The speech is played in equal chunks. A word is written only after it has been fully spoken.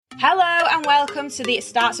Hello and welcome to the It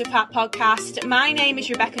Starts With Pat podcast. My name is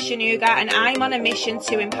Rebecca Shanuga and I'm on a mission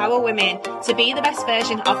to empower women to be the best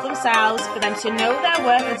version of themselves, for them to know their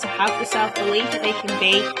worth and to have the self-belief that they can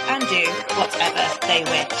be and do whatever they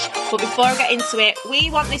wish. But before I get into it,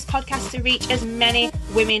 we want this podcast to reach as many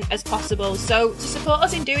women as possible. So to support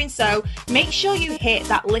us in doing so, make sure you hit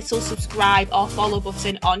that little subscribe or follow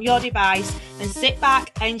button on your device and sit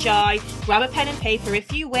back, enjoy, grab a pen and paper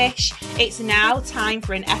if you wish. It's now time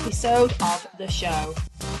for an episode of the show.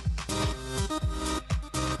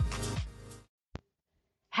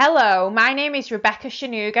 Hello, my name is Rebecca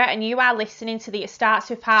Shanuga and you are listening to the It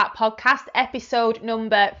Starts With Heart podcast, episode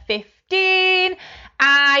number 15.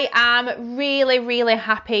 I am really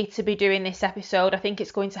happy to be doing this episode. I think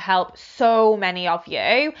it's going to help so many of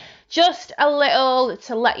you. Just a little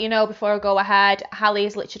to let you know before I go ahead, Hallie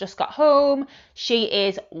has literally just got home. She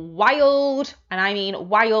is wild, and I mean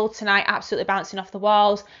wild tonight, absolutely bouncing off the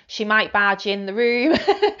walls. She might barge in the room.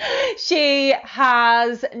 She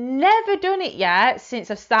has never done it yet since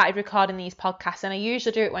I've started recording these podcasts, and I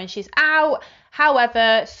usually do it when she's out.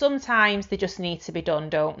 However, sometimes they just need to be done,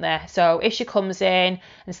 don't they? So if she comes in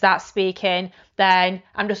and starts speaking, then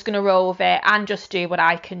I'm just going to roll with it and just do what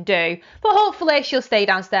I can do. But hopefully she'll stay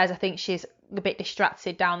downstairs. I think she's a bit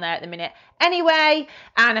distracted down there at the minute anyway.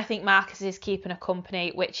 And I think Marcus is keeping her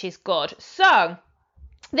company, which is good. So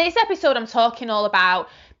this episode I'm talking all about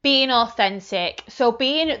being authentic. So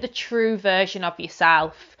being the true version of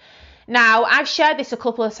yourself. Now, I've shared this a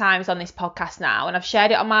couple of times on this podcast now, and I've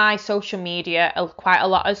shared it on my social media quite a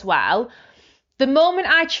lot as well. The moment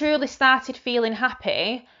I truly started feeling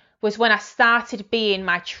happy was when I started being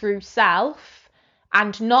my true self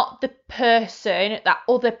and not the person that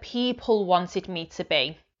other people wanted me to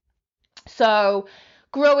be. So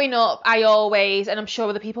growing up, I always, and I'm sure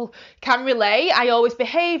other people can relate, I always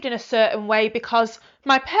behaved in a certain way because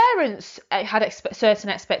my parents had certain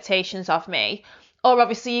expectations of me. Or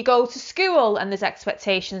obviously you go to school and there's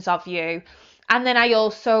expectations of you. And then I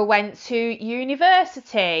also went to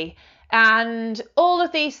university and all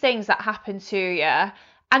of these things that happen to you.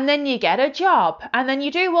 And then you get a job and then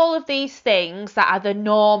you do all of these things that are the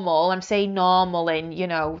normal. I'm saying normal in, you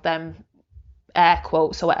know, them air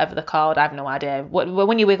quotes or whatever they're called. I have no idea.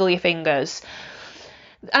 When you wiggle your fingers.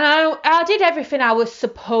 And I did everything I was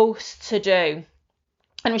supposed to do.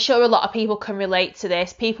 And I'm sure a lot of people can relate to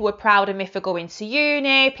this. People were proud of me for going to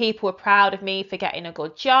uni. People were proud of me for getting a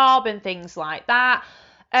good job and things like that.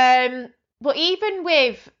 But even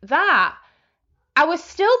with that, I was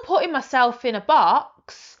still putting myself in a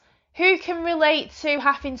box. Who can relate to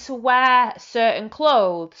having to wear certain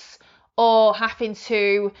clothes or having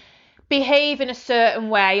to behave in a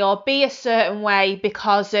certain way or be a certain way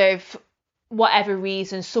because of whatever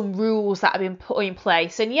reason, some rules that have been put in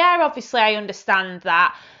place? And yeah, obviously I understand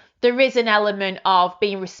that there is an element of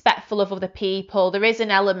being respectful of other people. There is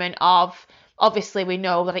an element of, obviously we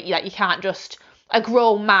know that you can't just, a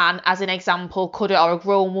grown man as an example couldn't, or a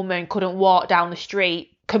grown woman couldn't walk down the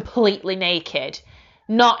street completely naked.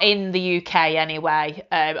 Not in the UK anyway,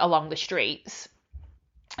 along the streets.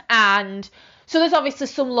 And so there's obviously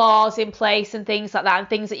some laws in place and things like that, and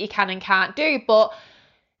things that you can and can't do. But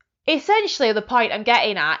essentially, the point I'm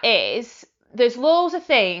getting at is there's loads of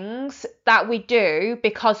things that we do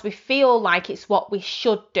because we feel like it's what we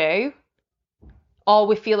should do, or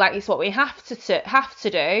we feel like it's what we have to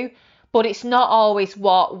do, but it's not always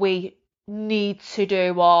what we need to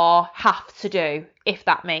do or have to do, if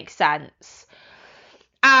that makes sense.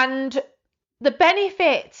 And the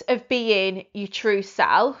benefit of being your true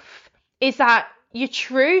self is that you're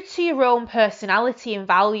true to your own personality and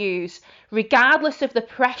values, regardless of the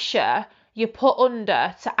pressure you put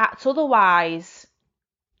under to act otherwise.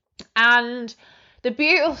 And the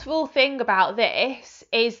beautiful thing about this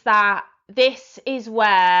is that this is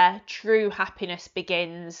where true happiness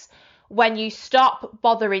begins, when you stop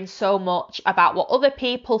bothering so much about what other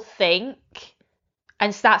people think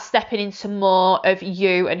and start stepping into more of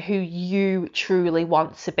you and who you truly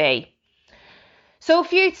want to be. So a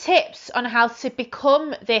few tips on how to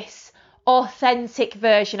become this authentic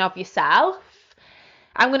version of yourself.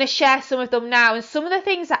 I'm going to share some of them now, and some of the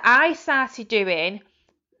things that I started doing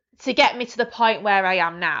to get me to the point where I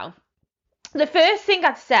am now. The first thing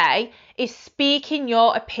I'd say is speaking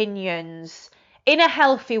your opinions in a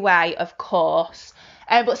healthy way, of course,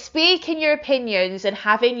 but speaking your opinions and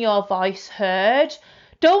having your voice heard.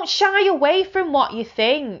 Don't shy away from what you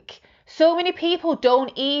think. So many people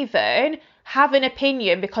don't even have an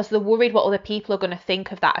opinion because they're worried what other people are going to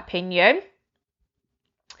think of that opinion.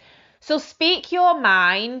 So speak your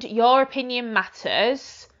mind, your opinion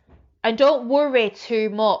matters, And don't worry too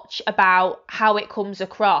much about how it comes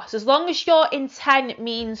across. As long as your intent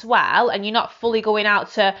means well and you're not fully going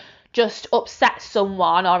out to just upset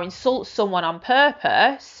someone or insult someone on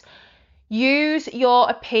purpose, use your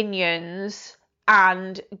opinions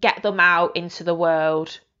and get them out into the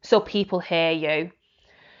world so people hear you.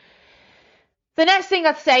 The next thing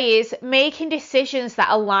I'd say is making decisions that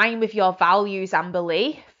align with your values and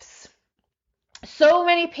beliefs. So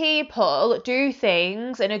many people do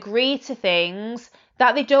things and agree to things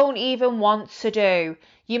that they don't even want to do.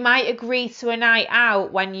 You might agree to a night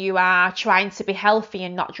out when you are trying to be healthy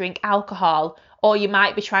and not drink alcohol, or you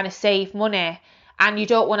might be trying to save money and you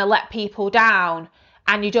don't want to let people down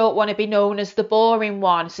and you don't want to be known as the boring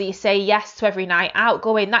one, so you say yes to every night out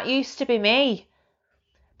going, that used to be me.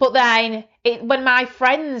 But then when my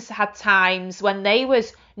friends had times when they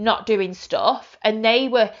was not doing stuff and they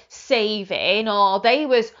were saving or they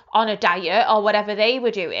was on a diet or whatever they were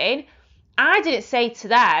doing, I didn't say to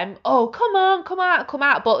them, oh, come on, come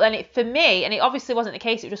out. But then for me, and it obviously wasn't the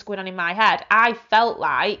case, it was just going on in my head, I felt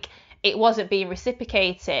like it wasn't being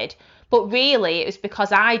reciprocated. But really, it was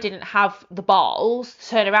because I didn't have the balls to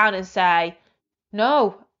turn around and say,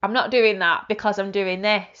 no, I'm not doing that because I'm doing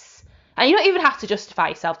this. And you don't even have to justify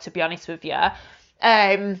yourself, to be honest with you.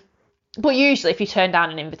 But usually if you turn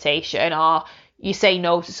down an invitation or you say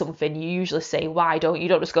no to something, you usually say, why don't you?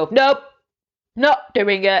 Don't just go, nope, not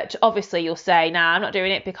doing it. Obviously you'll say, nah, I'm not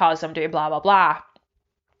doing it because I'm doing blah, blah, blah.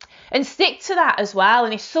 And stick to that as well.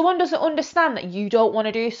 And if someone doesn't understand that you don't want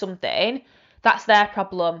to do something, that's their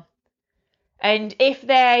problem. And if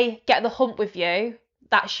they get the hump with you,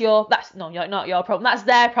 not your problem. That's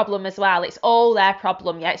their problem as well. It's all their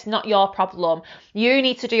problem. Yeah, it's not your problem. You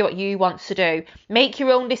need to do what you want to do. Make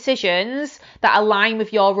your own decisions that align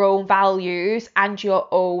with your own values and your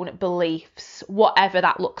own beliefs, whatever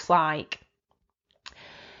that looks like.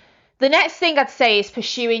 The next thing I'd say is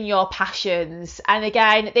pursuing your passions. And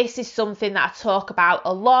again, this is something that I talk about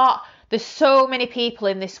a lot. There's so many people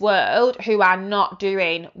in this world who are not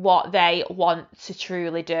doing what they want to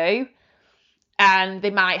truly do. And they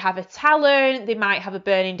might have a talent, they might have a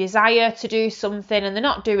burning desire to do something, and they're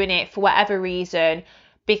not doing it for whatever reason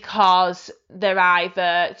because they're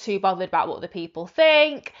either too bothered about what the people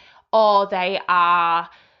think or they are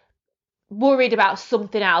worried about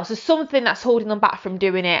something else. There's something that's holding them back from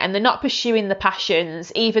doing it, and they're not pursuing the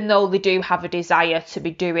passions, even though they do have a desire to be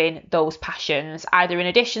doing those passions, either in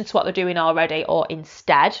addition to what they're doing already or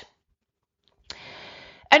instead.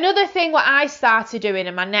 Another thing what I started doing,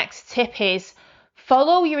 and my next tip is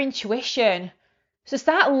follow your intuition. So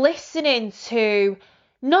start listening to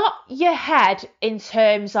not your head in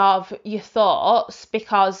terms of your thoughts,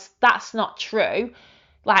 because that's not true.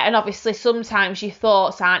 And obviously sometimes your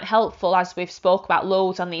thoughts aren't helpful, as we've spoke about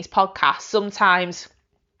loads on these podcasts. Sometimes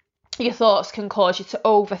your thoughts can cause you to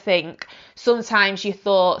overthink. Sometimes your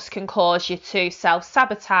thoughts can cause you to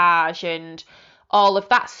self-sabotage and all of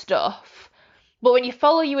that stuff. But when you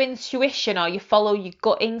follow your intuition or you follow your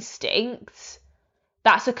gut instincts,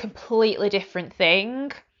 that's a completely different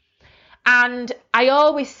thing. And I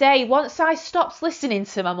always say, once I stopped listening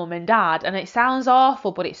to my mum and dad, and it sounds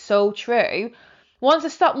awful, but it's so true, once I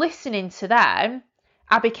stopped listening to them,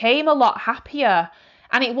 I became a lot happier.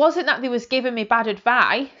 And it wasn't that they was giving me bad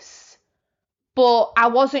advice, but I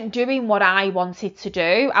wasn't doing what I wanted to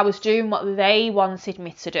do. I was doing what they wanted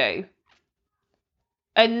me to do.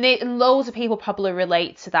 And loads of people probably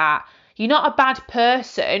relate to that. You're not a bad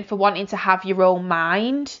person for wanting to have your own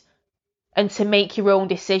mind and to make your own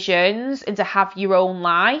decisions and to have your own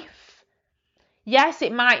life. Yes,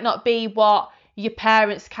 it might not be what your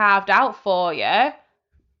parents carved out for you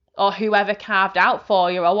or whoever carved out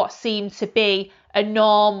for you or what seemed to be a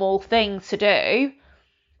normal thing to do,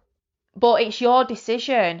 but it's your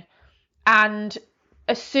decision. And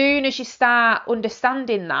as soon as you start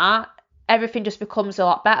understanding that, everything just becomes a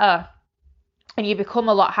lot better and you become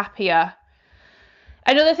a lot happier.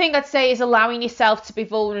 Another thing I'd say is allowing yourself to be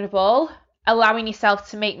vulnerable, allowing yourself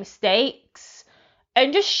to make mistakes,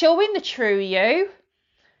 and just showing the true you.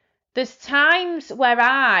 There's times where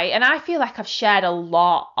I feel like I've shared a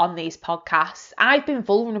lot on these podcasts. I've been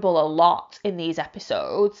vulnerable a lot in these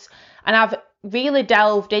episodes, and I've really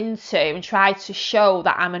delved into and tried to show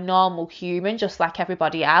that I'm a normal human just like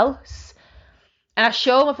everybody else. And I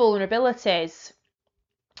show my vulnerabilities.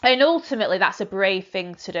 And ultimately, that's a brave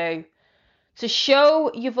thing to do. To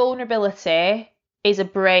show your vulnerability is a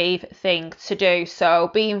brave thing to do. So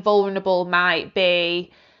being vulnerable might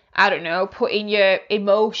be, I don't know, putting your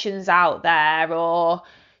emotions out there or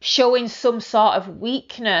showing some sort of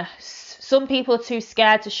weakness. Some people are too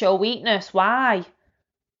scared to show weakness. Why?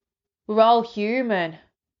 We're all human.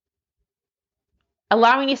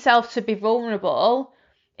 allowing yourself to be vulnerable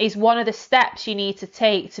is one of the steps you need to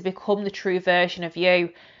take to become the true version of you.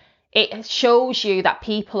 It shows you that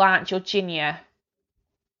people aren't judging you.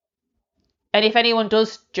 And if anyone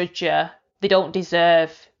does judge you, they don't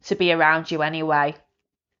deserve to be around you anyway.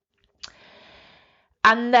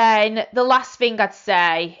 And then the last thing I'd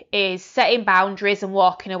say is setting boundaries and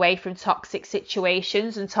walking away from toxic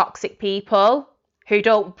situations and toxic people who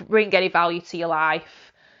don't bring any value to your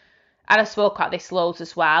life. And I spoke about this loads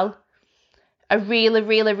as well. A really,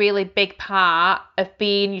 really, really big part of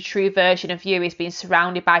being your true version of you is being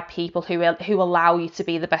surrounded by people who allow you to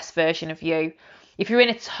be the best version of you. If you're in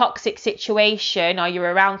a toxic situation or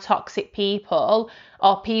you're around toxic people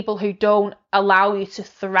or people who don't allow you to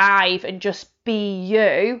thrive and just be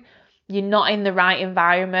you, you're not in the right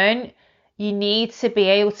environment. You need to be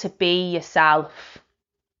able to be yourself.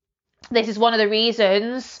 This is one of the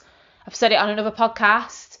reasons, I've said it on another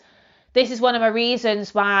podcast, this is one of my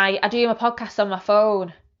reasons why I do my podcast on my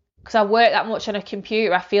phone, because I work that much on a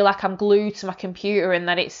computer. I feel like I'm glued to my computer and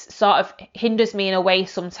that it's sort of hinders me in a way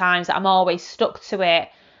sometimes that I'm always stuck to it.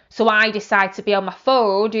 So I decide to be on my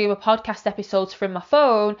phone, doing my podcast episodes from my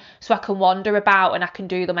phone so I can wander about and I can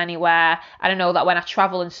do them anywhere. And I know that when I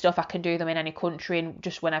travel and stuff, I can do them in any country and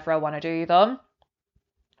just whenever I want to do them.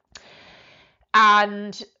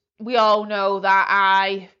 And we all know that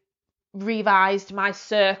I revised my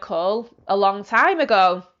circle a long time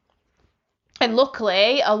ago. And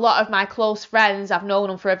luckily, a lot of my close friends, I've known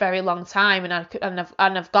them for a very long time, and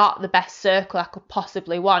I've got the best circle I could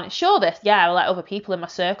possibly want. Sure, I let other people in my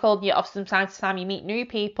circle. Yet, often from time to time, you meet new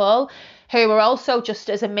people who are also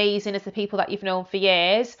just as amazing as the people that you've known for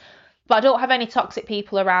years. But I don't have any toxic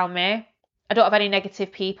people around me. I don't have any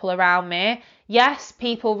negative people around me. Yes,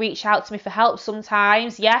 people reach out to me for help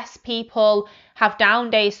sometimes. Yes, people have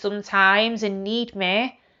down days sometimes and need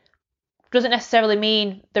me. Doesn't necessarily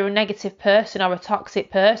mean they're a negative person or a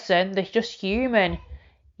toxic person. They're just human.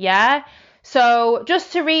 Yeah? So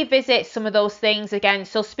just to revisit some of those things again.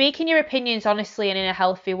 So speaking your opinions honestly and in a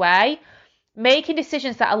healthy way. Making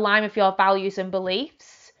decisions that align with your values and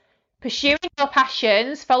beliefs. Pursuing your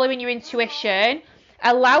passions. Following your intuition.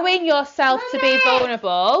 Allowing yourself to be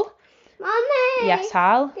vulnerable. Mommy. Yes,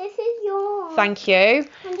 Hal? This is yours. Thank you.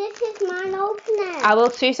 And this is mine. Open it. I will.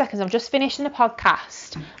 2 seconds. I'm just finishing the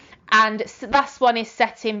podcast. And last one is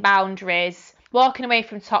setting boundaries, walking away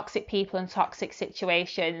from toxic people and toxic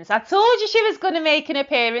situations. I told you she was going to make an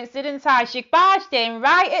appearance, didn't I? She barged in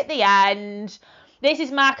right at the end. This is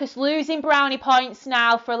Marcus losing brownie points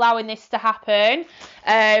now for allowing this to happen.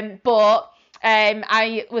 But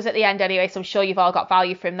I was at the end anyway, so I'm sure you've all got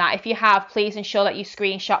value from that. If you have, please ensure that you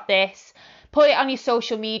screenshot this. Put it on your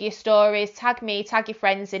social media stories. Tag me, tag your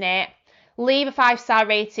friends in it. Leave a 5-star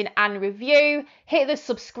rating and review. Hit the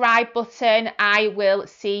subscribe button. I will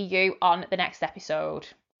see you on the next episode.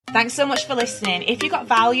 Thanks so much for listening. If you got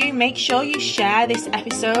value, make sure you share this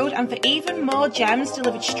episode. And for even more gems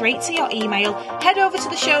delivered straight to your email, head over to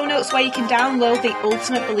the show notes where you can download the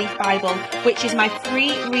Ultimate Belief Bible, which is my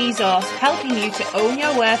free resource helping you to own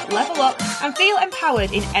your worth, level up, and feel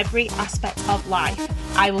empowered in every aspect of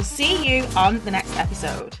life. I will see you on the next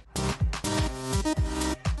episode.